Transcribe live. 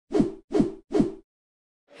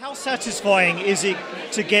satisfying is it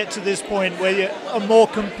to get to this point where a more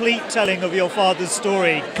complete telling of your father's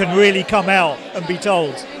story can really come out and be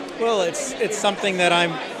told? Well, it's something that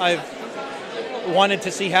I've wanted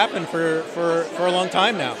to see happen for a long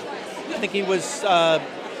time now. I think he was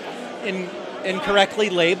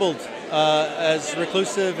incorrectly labeled as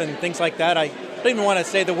reclusive and things like that. I don't even want to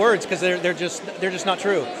say the words because they're just not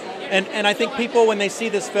true. And I think people, when they see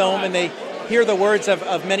this film and they hear the words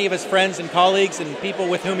of many of his friends and colleagues and people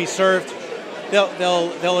with whom he served,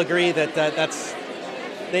 they'll agree that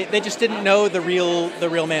they just didn't know the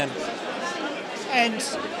real man. And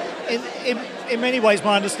in many ways,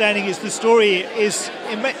 my understanding is the story is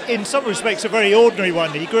in some respects a very ordinary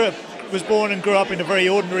one. He was born and grew up in a very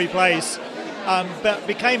ordinary place, but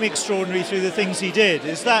became extraordinary through the things he did.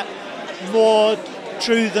 Is that more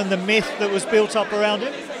true than the myth that was built up around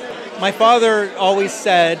him? My father always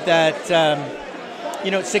said that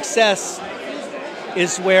success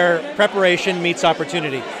is where preparation meets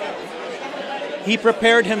opportunity. He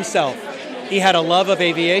prepared himself. He had a love of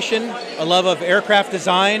aviation, a love of aircraft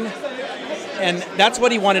design, and that's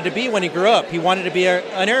what he wanted to be when he grew up. He wanted to be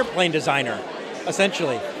an airplane designer,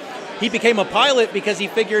 essentially. He became a pilot because he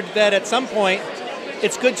figured that at some point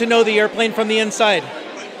it's good to know the airplane from the inside,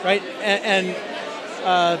 right?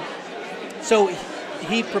 So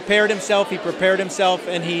he prepared himself,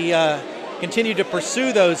 and he continued to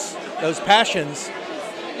pursue those passions,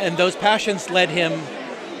 and those passions led him,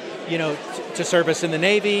 to service in the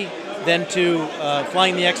Navy, then to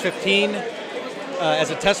flying the X-15 as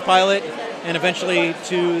a test pilot, and eventually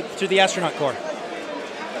to the astronaut corps.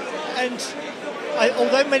 And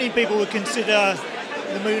although many people would consider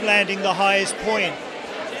the moon landing the highest point,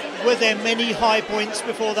 were there many high points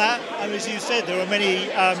before that? And as you said, there were many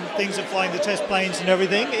things of flying the test planes and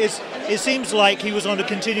everything. It seems like he was on a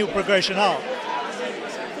continual progression up.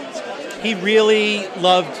 He really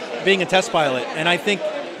loved being a test pilot, and I think,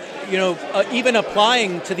 even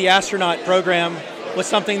applying to the astronaut program was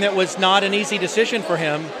something that was not an easy decision for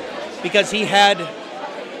him, because he had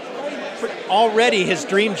already his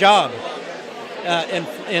dream job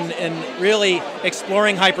in really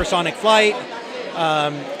exploring hypersonic flight,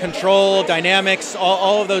 control, dynamics,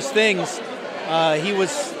 all of those things. He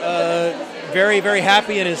was very, very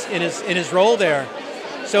happy in his role there.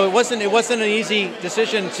 So it wasn't an easy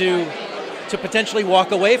decision to potentially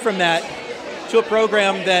walk away from that to a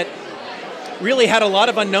program that really had a lot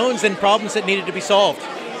of unknowns and problems that needed to be solved.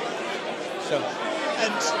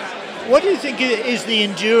 And what do you think is the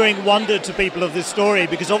enduring wonder to people of this story?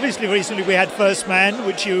 Because obviously recently we had First Man,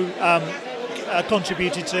 which you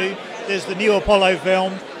contributed to. There's the new Apollo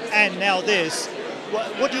film, and now this.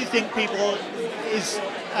 What do you think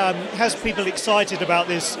has people excited about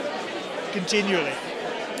this continually?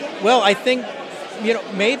 Well, I think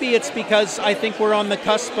maybe it's because I think we're on the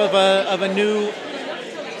cusp of a new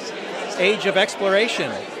age of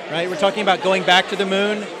exploration, right? We're talking about going back to the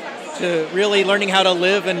moon, to really learning how to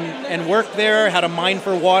live and work there, how to mine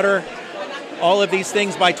for water, all of these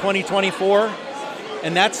things by 2024.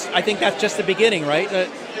 And I think that's just the beginning, right?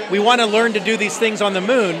 We want to learn to do these things on the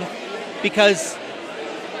moon because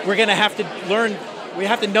we're going to have to learn, we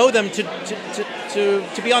have to know them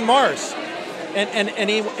to be on Mars and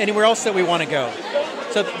anywhere else that we want to go.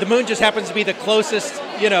 So the moon just happens to be the closest,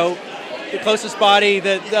 the closest body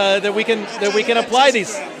that we can apply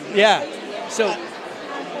these. Yeah. So.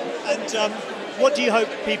 And what do you hope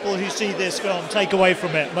people who see this film take away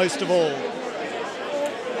from it most of all?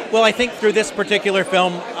 Well, I think through this particular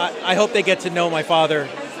film, I hope they get to know my father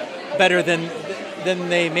better than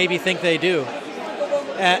they maybe think they do.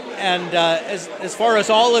 And as far as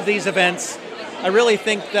all of these events, I really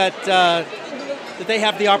think that they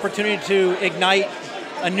have the opportunity to ignite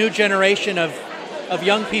a new generation of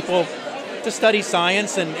young people to study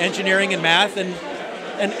science and engineering and math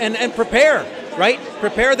and prepare, right?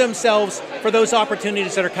 Prepare themselves for those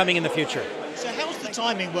opportunities that are coming in the future. So how's the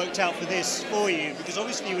timing worked out for this for you? Because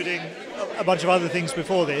obviously you were doing a bunch of other things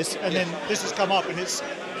before this, and then this has come up, and it's,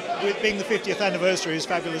 with being the 50th anniversary, is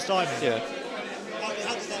fabulous timing. Yeah.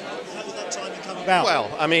 How did that timing come about? Well,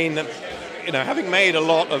 I mean, having made a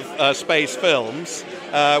lot of space films,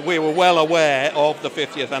 we were well aware of the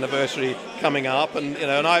 50th anniversary coming up, and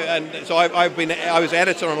so I was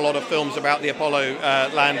editor on a lot of films about the Apollo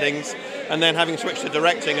landings, and then having switched to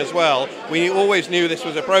directing as well, we always knew this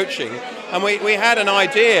was approaching, and we had an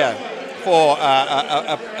idea for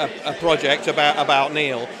a project about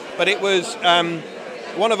Neil, but it was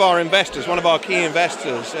one of our key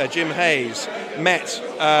investors, Jim Hayes, met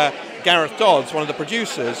Gareth Dodds, one of the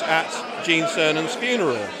producers, at Gene Cernan's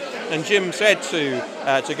funeral. And Jim said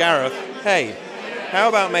to Gareth, "Hey, how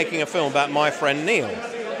about making a film about my friend Neil?"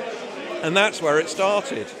 And that's where it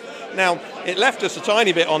started. Now, it left us a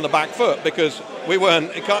tiny bit on the back foot because we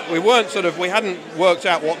hadn't worked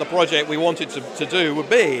out what the project we wanted to do would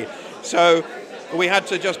be. So we had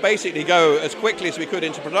to just basically go as quickly as we could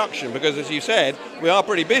into production because, as you said, we are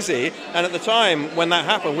pretty busy. And at the time when that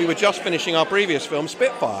happened, we were just finishing our previous film,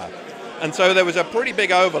 Spitfire. And so there was a pretty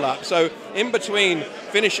big overlap. So in between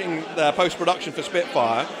finishing the post-production for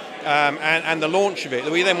Spitfire and the launch of it,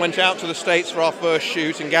 we then went out to the States for our first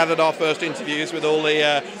shoot and gathered our first interviews with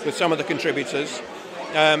with some of the contributors.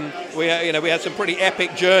 We had some pretty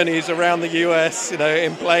epic journeys around the US,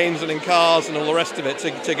 in planes and in cars and all the rest of it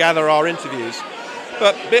to gather our interviews.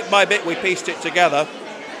 But bit by bit, we pieced it together,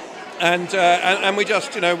 and we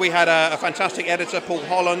just, we had a fantastic editor, Paul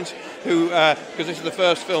Holland, who, because this is the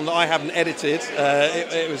first film that I haven't edited, so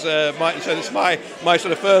this is my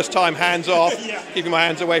sort of first time hands off, keeping my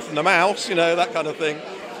hands away from the mouse, that kind of thing.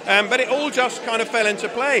 But it all just kind of fell into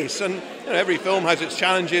place, and every film has its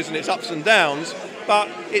challenges and its ups and downs, but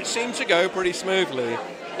it seemed to go pretty smoothly.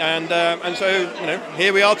 And so,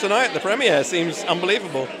 here we are tonight. The premiere seems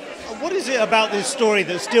unbelievable. What is it about this story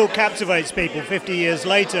that still captivates people 50 years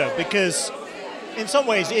later? Because in some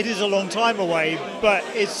ways it is a long time away, but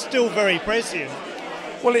it's still very prescient.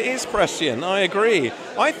 Well, it is prescient. I agree.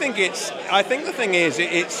 I think the thing is,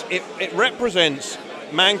 it represents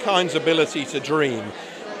mankind's ability to dream.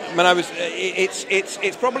 I mean,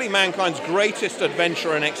 it's probably mankind's greatest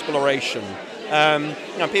adventure and exploration.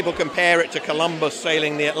 People compare it to Columbus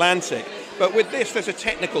sailing the Atlantic, but with this, there's a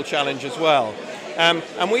technical challenge as well.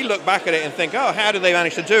 And we look back at it and think, oh, how did they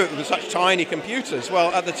manage to do it with such tiny computers?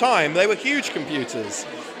 Well, at the time, they were huge computers.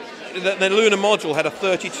 The lunar module had a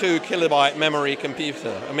 32 kilobyte memory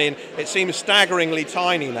computer. I mean, it seems staggeringly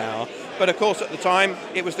tiny now, but of course at the time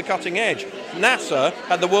it was the cutting edge. NASA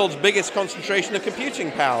had the world's biggest concentration of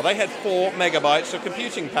computing power. They had 4 megabytes of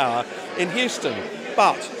computing power in Houston,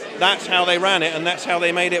 but that's how they ran it and that's how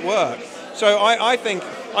they made it work. So I think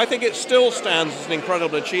it still stands as an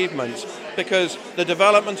incredible achievement because the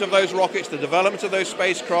development of those rockets, the development of those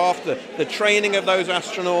spacecraft, the training of those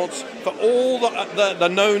astronauts, for all the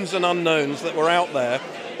knowns and unknowns that were out there,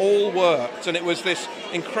 all worked. And it was this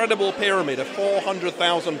incredible pyramid of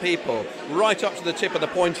 400,000 people right up to the tip of the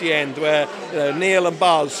pointy end where Neil and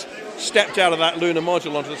Buzz stepped out of that lunar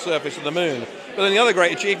module onto the surface of the moon. But then the other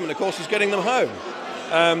great achievement, of course, is getting them home.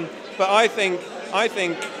 But I think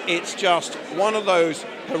it's just one of those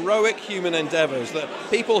heroic human endeavors that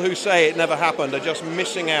people who say it never happened are just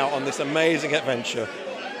missing out on this amazing adventure.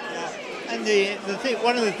 And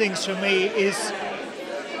one of the things for me is,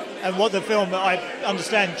 and what the film I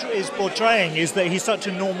understand is portraying, is that he's such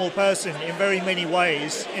a normal person in very many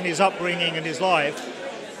ways in his upbringing and his life,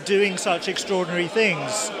 doing such extraordinary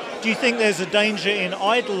things. Do you think there's a danger in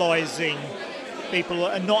idolizing people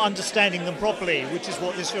and not understanding them properly, which is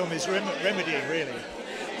what this film is remedying, really?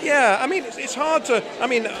 Yeah, I mean, it's hard to...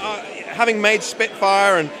 having made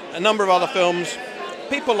Spitfire and a number of other films,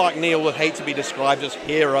 people like Neil would hate to be described as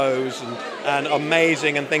heroes and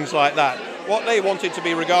amazing and things like that. What they wanted to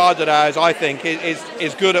be regarded as, I think,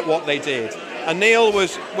 is good at what they did. And Neil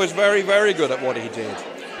was very, very good at what he did.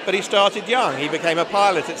 But he started young. He became a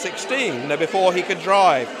pilot at 16, before he could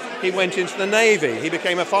drive. He went into the Navy. He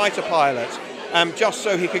became a fighter pilot. Just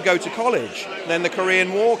so he could go to college. Then the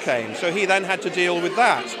Korean War came, so he then had to deal with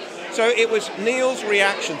that. So it was Neil's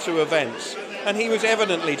reaction to events, and he was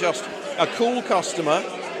evidently just a cool customer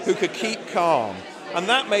who could keep calm, and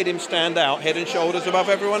that made him stand out head and shoulders above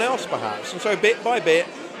everyone else, perhaps. And so bit by bit,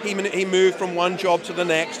 he moved from one job to the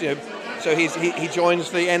next. So he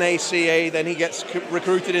joins the NACA, then he gets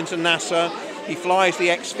recruited into NASA. He flies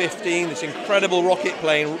the X-15, this incredible rocket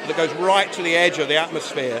plane that goes right to the edge of the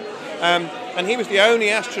atmosphere. And he was the only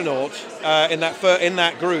astronaut in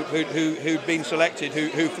that group who'd been selected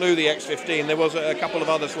who flew the X-15. There was a couple of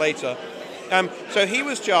others later. So he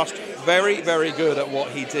was just very, very good at what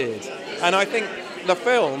he did. And I think the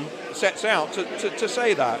film sets out to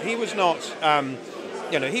say that. He was not,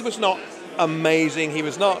 he was not amazing. He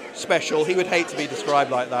was not special. He would hate to be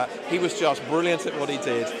described like that. He was just brilliant at what he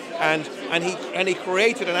did. And he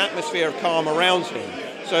created an atmosphere of calm around him.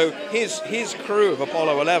 So his crew of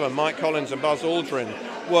Apollo 11, Mike Collins and Buzz Aldrin,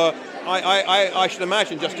 were, I should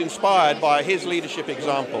imagine, just inspired by his leadership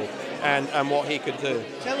example and what he could do.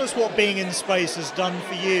 Tell us what being in space has done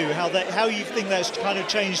for you, how you think that's kind of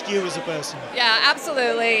changed you as a person. Yeah,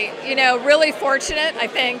 absolutely. Really fortunate. I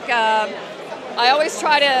think I always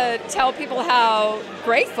try to tell people how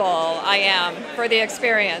grateful I am for the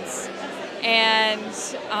experience. And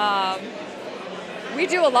we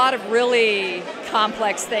do a lot of really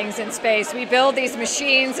complex things in space. We build these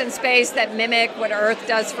machines in space that mimic what Earth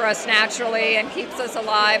does for us naturally and keeps us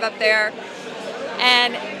alive up there.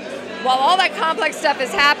 And while all that complex stuff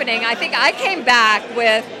is happening, I think I came back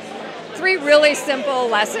with 3 really simple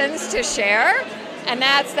lessons to share. And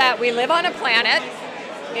that's that we live on a planet,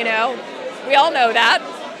 you know, we all know that.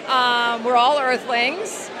 We're all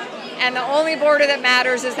Earthlings. And the only border that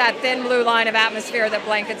matters is that thin blue line of atmosphere that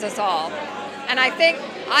blankets us all. And I think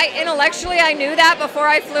intellectually I knew that before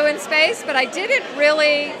I flew in space, but I didn't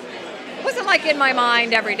really, it wasn't like in my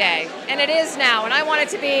mind every day. And it is now, and I want it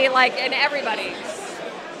to be like in everybody.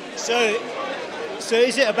 So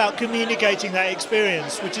is it about communicating that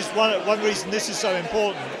experience, which is one reason this is so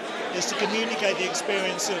important, is to communicate the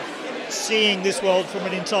experience of seeing this world from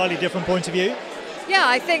an entirely different point of view? Yeah,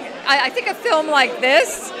 I think a film like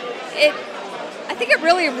this, I think it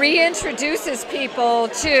really reintroduces people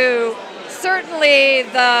to certainly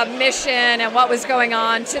the mission and what was going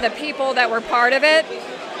on, to the people that were part of it.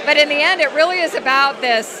 But in the end, it really is about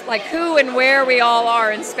this, like who and where we all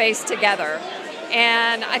are in space together.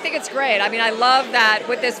 And I think it's great. I mean, I love that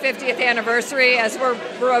with this 50th anniversary, as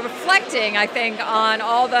we're reflecting, I think, on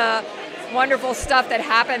all the wonderful stuff that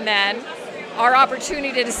happened then, our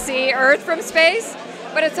opportunity to see Earth from space,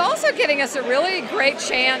 but it's also giving us a really great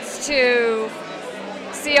chance to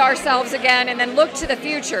see ourselves again and then look to the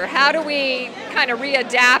future. How do we kind of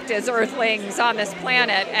readapt as Earthlings on this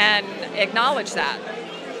planet and acknowledge that?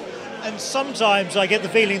 And sometimes I get the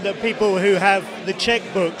feeling that people who have the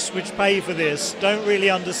checkbooks which pay for this don't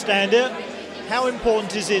really understand it. How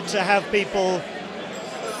important is it to have people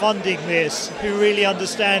funding this who really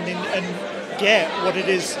understand and get what it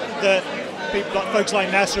is that people, folks like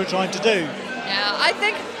NASA are trying to do? Yeah, I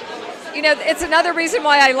think, you know, it's another reason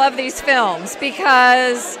why I love these films,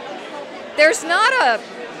 because there's not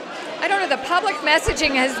I don't know, the public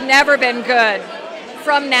messaging has never been good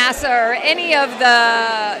from NASA or any of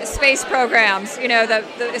the space programs, you know, the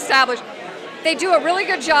established. They do a really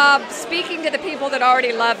good job speaking to the people that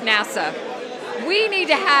already love NASA. We need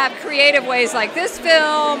to have creative ways like this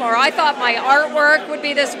film, or I thought my artwork would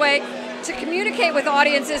be this way, to communicate with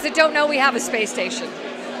audiences that don't know we have a space station.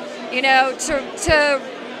 You know, to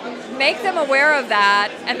make them aware of that,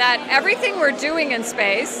 and that everything we're doing in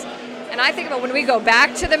space, and I think about when we go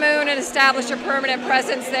back to the moon and establish a permanent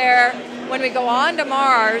presence there, when we go on to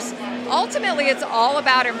Mars, ultimately it's all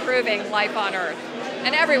about improving life on Earth.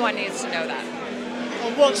 And everyone needs to know that.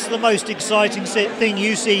 And what's the most exciting thing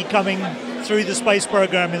you see coming through the space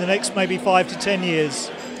program in the next maybe 5 to 10 years?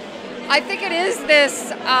 I think it is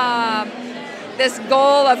this this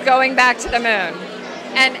goal of going back to the moon.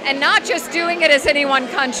 And not just doing it as any one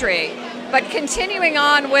country, but continuing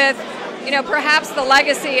on with, you know, perhaps the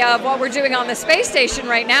legacy of what we're doing on the space station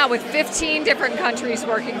right now with 15 different countries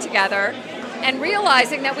working together, and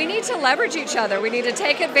realizing that we need to leverage each other. We need to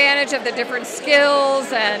take advantage of the different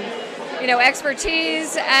skills and, you know,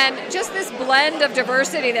 expertise, and just this blend of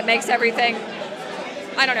diversity that makes everything,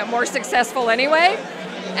 I don't know, more successful anyway,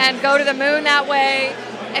 and go to the moon that way.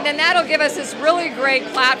 And then that'll give us this really great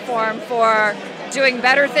platform for doing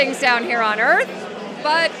better things down here on Earth,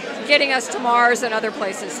 but getting us to Mars and other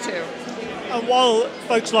places too. And while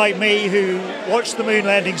folks like me who watch the moon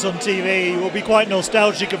landings on TV will be quite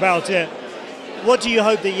nostalgic about it, what do you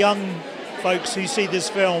hope that young folks who see this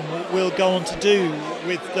film will go on to do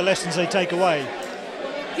with the lessons they take away?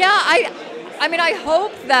 Yeah, I mean, I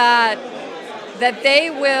hope that they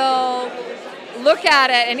will look at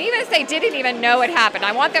it, and even if they didn't even know it happened,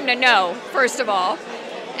 I want them to know, first of all,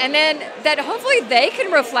 and then that hopefully they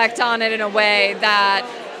can reflect on it in a way that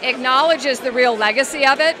acknowledges the real legacy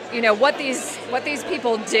of it, you know, what these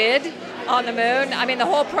people did on the moon, I mean the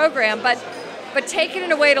whole program, but take it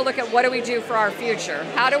in a way to look at what do we do for our future?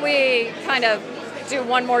 How do we kind of do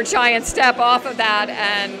one more giant step off of that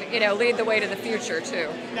and, you know, lead the way to the future too?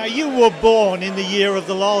 Now, you were born in the year of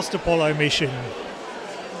the last Apollo mission.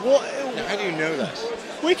 How do you know that?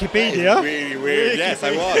 Wikipedia. Really weird. Yes,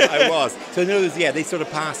 I was. So in other words, yeah, they sort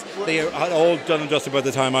of passed. They had all done and dusted by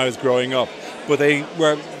the time I was growing up. But they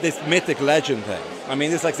were this mythic legend thing. I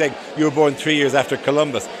mean, it's like saying you were born 3 years after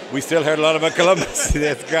Columbus. We still heard a lot about Columbus.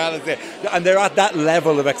 And they're at that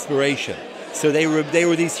level of exploration. So they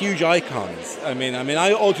were these huge icons. I mean,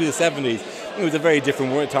 all through the 70s, it was a very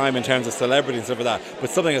different time in terms of celebrity and stuff like that.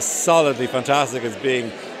 But something as solidly fantastic as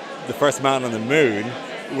being the first man on the moon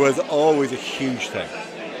was always a huge thing.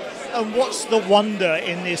 And what's the wonder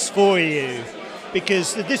in this for you?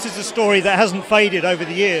 Because this is a story that hasn't faded over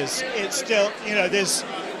the years. It's still, you know,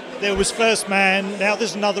 there was First Man, now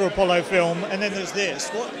there's another Apollo film, and then there's this.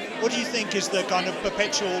 What do you think is the kind of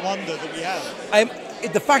perpetual wonder that we have?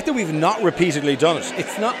 the fact that we've not repeatedly done it,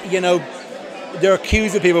 it's not, there are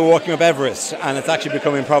queues of people walking up Everest, and it's actually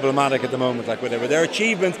becoming problematic at the moment, like whatever. There are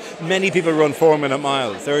achievements, many people run 4-minute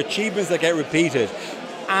miles. There are achievements that get repeated.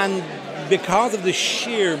 And because of the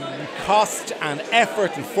sheer cost and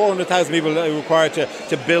effort and 400,000 people that are required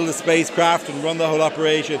to build a spacecraft and run the whole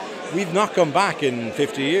operation, we've not come back in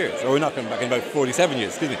 50 years, or we're not come back in about 47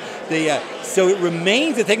 years, excuse me. So it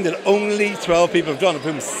remains a thing that only 12 people have done, of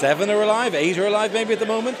whom 7 are alive, 8 are alive maybe at the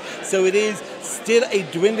moment. So it is still a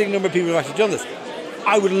dwindling number of people who have actually done this.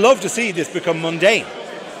 I would love to see this become mundane.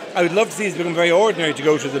 I would love to see this become very ordinary to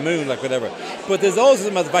go to the moon, like whatever. But there's also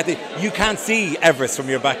something about the fact that you can't see Everest from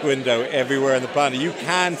your back window everywhere on the planet. You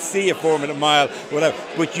can see a 4-minute mile, whatever,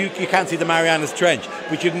 but you can't see the Marianas Trench.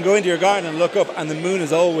 But you can go into your garden and look up, and the moon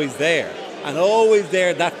is always there. And always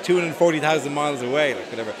there, that 240,000 miles away, like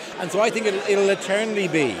whatever. And so I think it'll eternally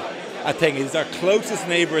be a thing. It's our closest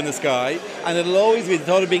neighbour in the sky, and it'll always be the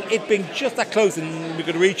thought of it being just that close and we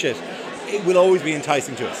could reach it. It will always be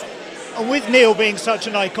enticing to us. And with Neil being such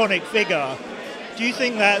an iconic figure, do you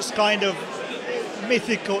think that's kind of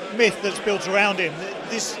myth that's built around him?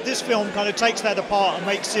 This film kind of takes that apart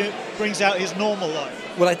and brings out his normal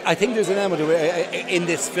life. Well, I think there's an element in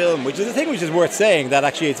this film, which is a thing which is worth saying, that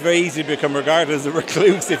actually it's very easy to become regarded as a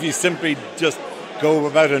recluse if you simply just go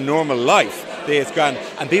about a normal life. It's grand.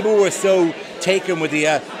 And people were so taken with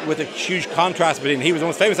a huge contrast between he was the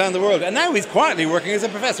most famous man in the world, and now he's quietly working as a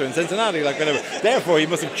professor in Cincinnati, like whatever. Therefore, he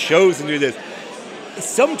must have chosen to do this.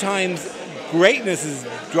 Sometimes greatness is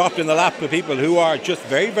dropped in the lap of people who are just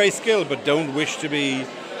very, very skilled, but don't wish to be,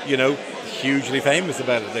 hugely famous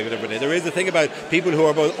about it. There is a thing about people who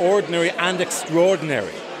are both ordinary and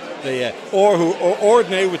extraordinary. Or who are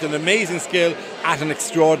ordinary with an amazing skill at an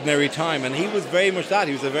extraordinary time. And he was very much that.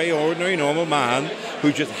 He was a very ordinary, normal man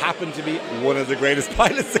who just happened to be one of the greatest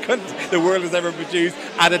pilots the world has ever produced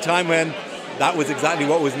at a time when that was exactly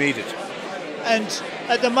what was needed. And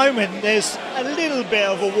at the moment, there's a little bit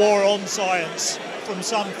of a war on science from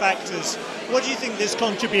some factors. What do you think this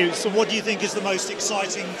contributes, and what do you think is the most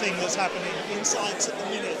exciting thing that's happening in science at the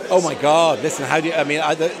minute? Oh my God! Listen,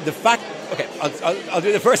 the fact? Okay, I'll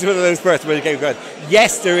do the first one of those first. Okay, good.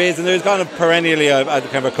 Yes, there is, and there's kind of perennially a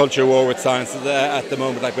kind of a culture war with science at the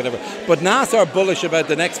moment, like whatever. But NASA are bullish about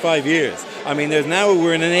the next 5 years. I mean,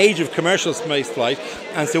 we're in an age of commercial space flight,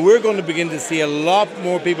 and so we're going to begin to see a lot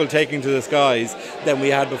more people taking to the skies than we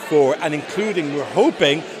had before, and including, we're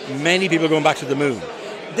hoping, many people going back to the moon.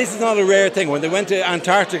 This is not a rare thing. When they went to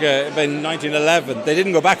Antarctica in 1911, they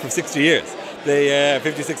didn't go back for 60 years.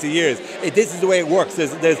 50, 60 years. This is the way it works.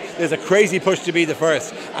 There's a crazy push to be the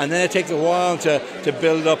first, and then it takes a while to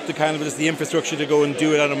build up the kind of just the infrastructure to go and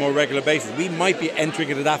do it on a more regular basis. We might be entering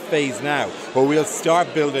into that phase now, where we'll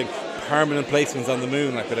start building permanent placements on the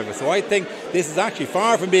moon, like whatever. So I think this is actually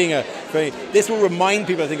far from being this will remind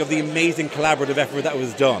people, I think, of the amazing collaborative effort that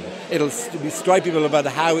was done. It'll strike people about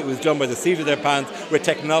how it was done by the seat of their pants with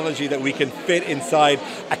technology that we can fit inside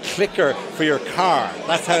a clicker for your car.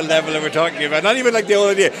 That's how level we're talking about. Not even like the old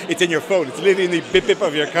idea, it's in your phone. It's literally in the bip bip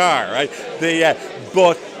of your car, right?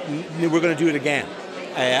 But we're going to do it again.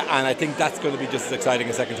 And I think that's going to be just as exciting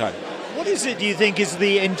a second time. What is it, do you think, is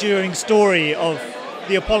the enduring story of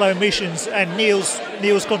the Apollo missions and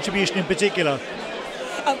Neil's contribution in particular?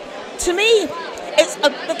 To me, it's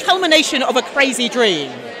the culmination of a crazy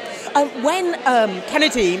dream. When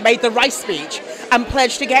Kennedy made the Rice speech and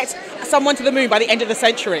pledged to get someone to the moon by the end of the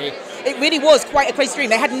century, it really was quite a crazy dream.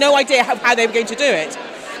 They had no idea how they were going to do it.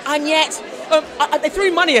 And yet, they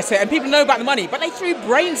threw money at it, and people know about the money, but they threw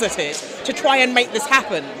brains at it to try and make this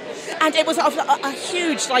happen. And it was a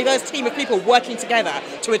huge, diverse team of people working together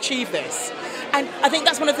to achieve this. And I think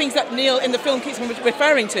that's one of the things that Neil in the film keeps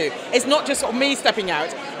referring to. It's not just sort of me stepping out,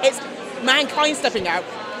 it's mankind stepping out,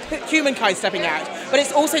 humankind stepping out, but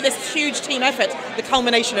it's also this huge team effort, the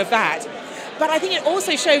culmination of that. But I think it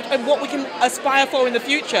also showed what we can aspire for in the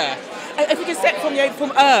future. If we can step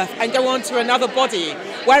from Earth and go on to another body,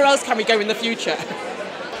 where else can we go in the future?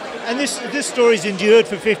 And this story's endured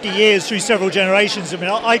for 50 years through several generations. I mean,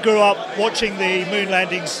 I grew up watching the moon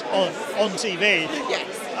landings on TV.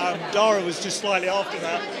 Yes. Dara was just slightly after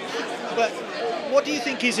that. But what do you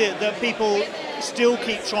think is it that people still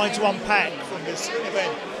keep trying to unpack from this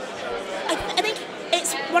event? I think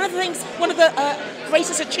it's one of the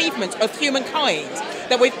greatest achievements of humankind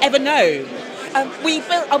that we've ever known.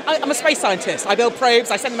 I'm a space scientist. I build probes,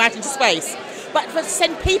 I send them out into space. But to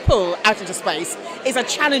send people out into space is a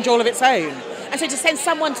challenge all of its own. And so to send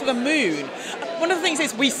someone to the moon, one of the things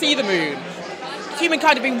is we see the moon.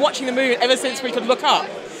 Humankind have been watching the moon ever since we could look up.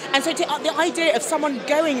 And so the idea of someone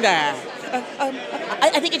going there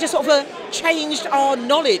I think it just sort of changed our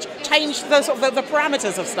knowledge, changed the sort of the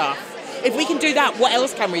parameters of stuff. If we can do that, what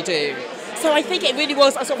else can we do? So I think it really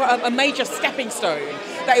was a sort of a major stepping stone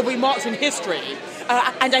that we marked in history.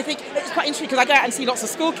 And I think it's quite interesting because I go out and see lots of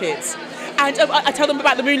school kids, and I tell them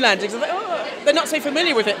about the moon landings. And they're not so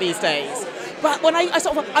familiar with it these days. But when I'd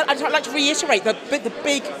like to reiterate the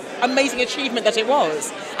big, amazing achievement that it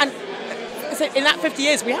was. And so in that 50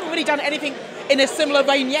 years, we haven't really done anything in a similar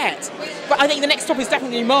vein yet. But I think the next stop is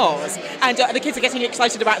definitely Mars, and the kids are getting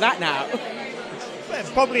excited about that now.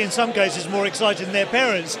 Probably in some cases more excited than their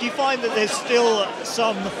parents. Do you find that there's still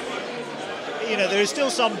some, there is still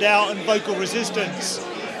some doubt and vocal resistance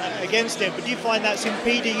against it, but do you find that's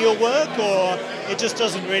impeding your work, or it just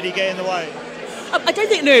doesn't really get in the way? I don't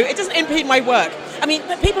think, no, it doesn't impede my work. I mean,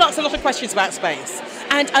 people ask a lot of questions about space.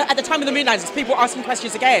 And at the time of the moon landings, people were asking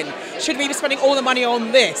questions again. Should we be spending all the money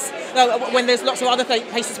on this when there's lots of other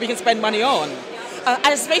places we can spend money on?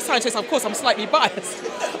 As a space scientist, of course, I'm slightly biased.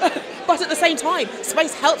 But at the same time,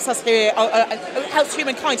 space helps us here, helps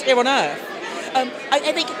humankind here on Earth.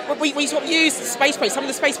 I think we sort of use space planes. Some of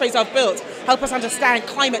the space planes I've built help us understand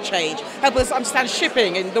climate change, help us understand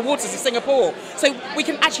shipping in the waters of Singapore, so we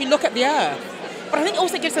can actually look at the Earth. But I think it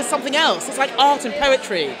also gives us something else. It's like art and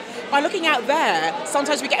poetry. By looking out there,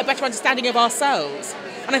 sometimes we get a better understanding of ourselves.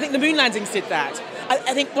 And I think the moon landings did that.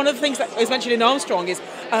 I think one of the things that was mentioned in Armstrong is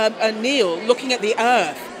Neil looking at the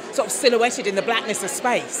Earth, sort of silhouetted in the blackness of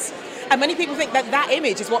space. And many people think that that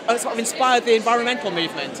image is what sort of inspired the environmental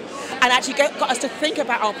movement and actually got us to think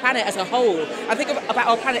about our planet as a whole and think about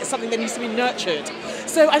our planet as something that needs to be nurtured.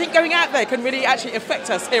 So I think going out there can really actually affect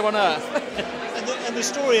us here on Earth. And the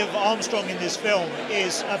story of Armstrong in this film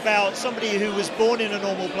is about somebody who was born in a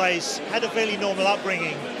normal place, had a fairly normal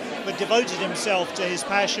upbringing, but devoted himself to his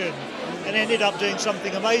passion and ended up doing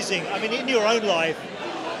something amazing. I mean, in your own life,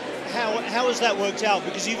 how has that worked out?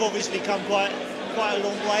 Because you've obviously come quite a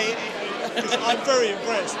long way. I'm very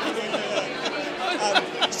impressed.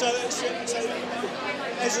 So,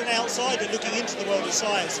 as an outsider looking into the world of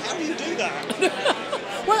science, how do you do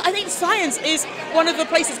that? Well, I think science is one of the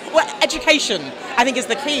places where education, I think, is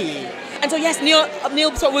the key. And so, yes,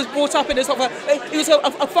 Neil sort of was brought up in a sort of he was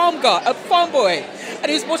a farm guy, a farm boy, and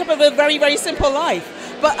he was brought up with a very, very simple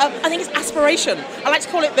life. But I think it's aspiration. I like to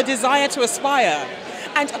call it the desire to aspire.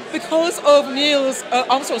 And because of Neil's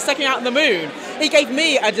Armstrong stepping out on the moon, he gave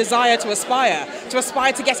me a desire to aspire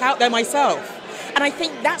to get out there myself. And I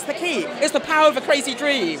think that's the key. It's the power of a crazy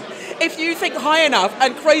dream. If you think high enough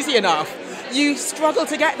and crazy enough, you struggle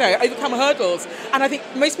to get there, overcome hurdles. And I think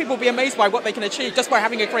most people will be amazed by what they can achieve just by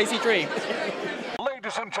having a crazy dream.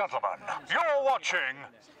 Ladies and gentlemen, you're watching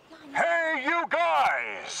Hey You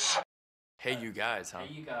Guys! Hey You Guys, huh?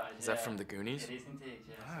 Hey You Guys. Is that from the Goonies? It is indeed,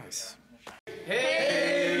 yes. Nice.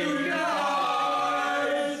 Hey